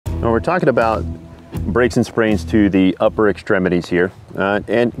Now we're talking about breaks and sprains to the upper extremities here.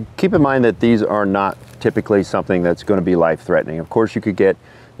 And keep in mind that these are not typically something that's going to be life-threatening. Of course, you could get,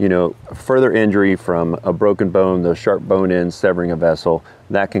 further injury from a broken bone, those sharp bone ends severing a vessel.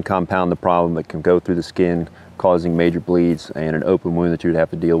 That can compound the problem. It can go through the skin, causing major bleeds and an open wound that you'd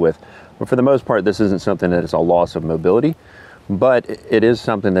have to deal with. But for the most part, this isn't something that is a loss of mobility, but it is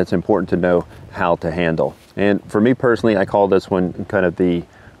something that's important to know how to handle. And for me personally, I call this one kind of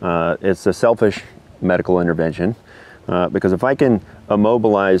it's a selfish medical intervention, because if I can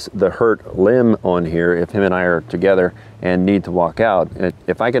immobilize the hurt limb on here, if him and I are together and need to walk out,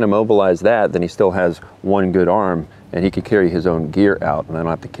 if I can immobilize that, then he still has one good arm and he can carry his own gear out, and I don't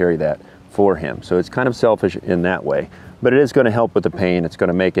have to carry that for him. So it's kind of selfish in that way, but it is going to help with the pain. It's going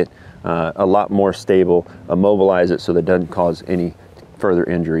to make it a lot more stable, immobilize it so that it doesn't cause any further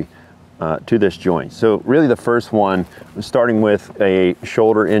injury to this joint. So really the first one, starting with a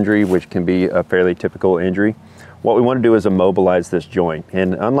shoulder injury, which can be a fairly typical injury. What we want to do is immobilize this joint.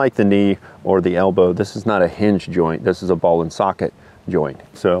 And unlike the knee or the elbow, this is not a hinge joint. This is a ball and socket joint.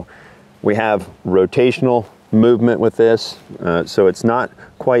 So we have rotational movement with this. So it's not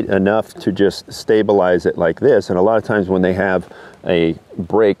quite enough to just stabilize it like this. And a lot of times when they have a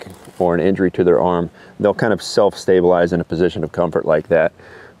break or an injury to their arm, they'll kind of self-stabilize in a position of comfort like that.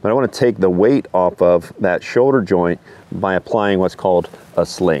 But I want to take the weight off of that shoulder joint by applying what's called a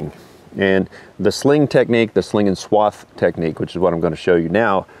sling. And the sling technique, the sling and swath technique, which is what I'm going to show you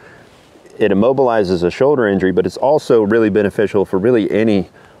now, it immobilizes a shoulder injury, but it's also really beneficial for really any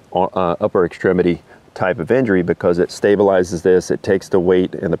upper extremity type of injury because it stabilizes this, it takes the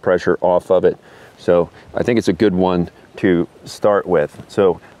weight and the pressure off of it. So I think it's a good one to start with.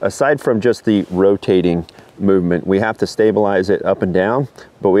 So aside from just the rotating movement, we have to stabilize it up and down,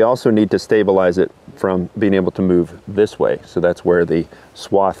 but we also need to stabilize it from being able to move this way. So that's where the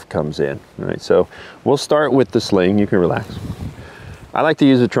swath comes in. All right, so we'll start with the sling. You can relax. I like to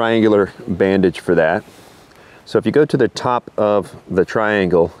use a triangular bandage for that. So if you go to the top of the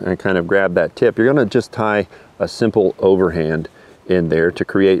triangle and kind of grab that tip, you're going to just tie a simple overhand in there to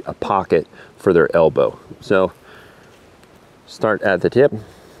create a pocket for their elbow. So start at the tip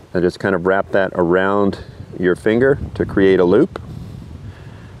and just kind of wrap that around your finger to create a loop,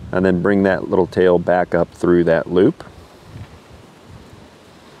 and then bring that little tail back up through that loop.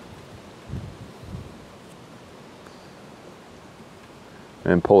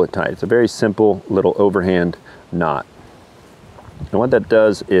 And pull it tight. It's a very simple little overhand knot. And what that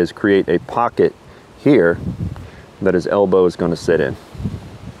does is create a pocket here that his elbow is going to sit in.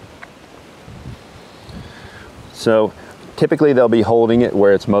 So typically they'll be holding it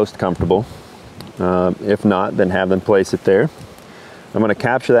where it's most comfortable. If not, then have them place it there. I'm going to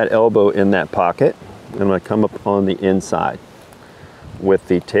capture that elbow in that pocket. I'm going to come up on the inside with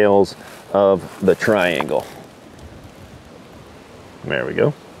the tails of the triangle. There we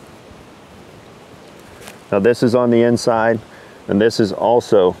go. Now this is on the inside, and this is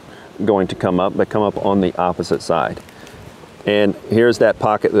also going to come up, but come up on the opposite side. And here's that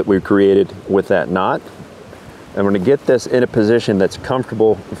pocket that we created with that knot. I'm going to get this in a position that's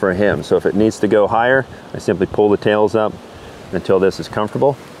comfortable for him. So if it needs to go higher, I simply pull the tails up until this is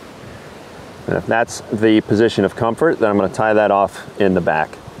comfortable. And if that's the position of comfort, then I'm going to tie that off in the back.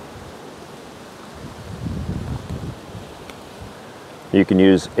 You can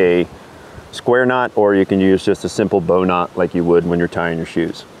use a square knot, or you can use just a simple bow knot like you would when you're tying your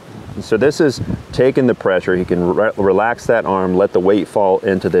shoes. And so this is taking the pressure. He can relax that arm, let the weight fall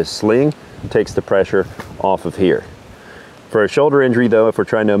into this sling, takes the pressure off of here. For a shoulder injury though, if we're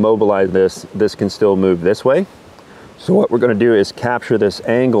trying to immobilize this can still move this way. So what we're going to do is capture this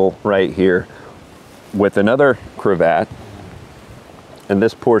angle right here with another cravat, and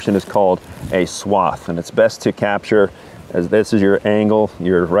this portion is called a swath, and it's best to capture as this is your angle,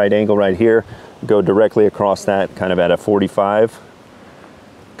 your right angle right here. Go directly across that, kind of at a 45.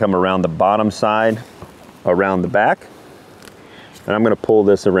 Come around the bottom side, around the back, and I'm going to pull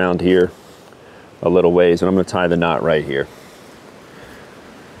this around here a little ways, and I'm going to tie the knot right here.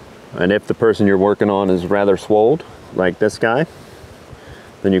 And if the person you're working on is rather swolled, like this guy,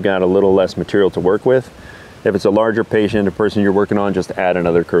 then you've got a little less material to work with. If it's a larger patient, a person you're working on, just add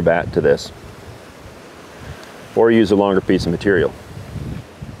another cravat to this, or use a longer piece of material.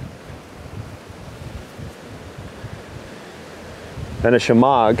 And a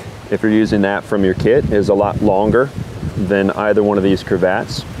shamag, if you're using that from your kit, is a lot longer than either one of these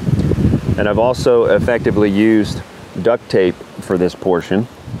cravats. And I've also effectively used duct tape for this portion,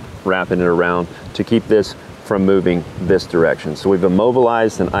 wrapping it around to keep this from moving this direction. So we've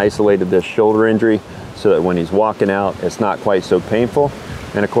immobilized and isolated this shoulder injury so that when he's walking out, it's not quite so painful.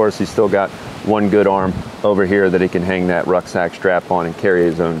 And of course, he's still got one good arm over here that he can hang that rucksack strap on and carry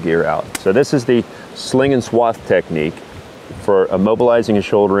his own gear out. So this is the sling and swath technique for immobilizing a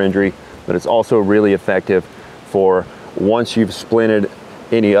shoulder injury, but it's also really effective for once you've splinted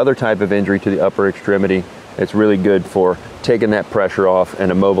any other type of injury to the upper extremity. It's really good for taking that pressure off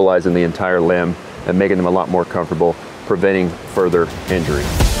and immobilizing the entire limb and making them a lot more comfortable, preventing further injury.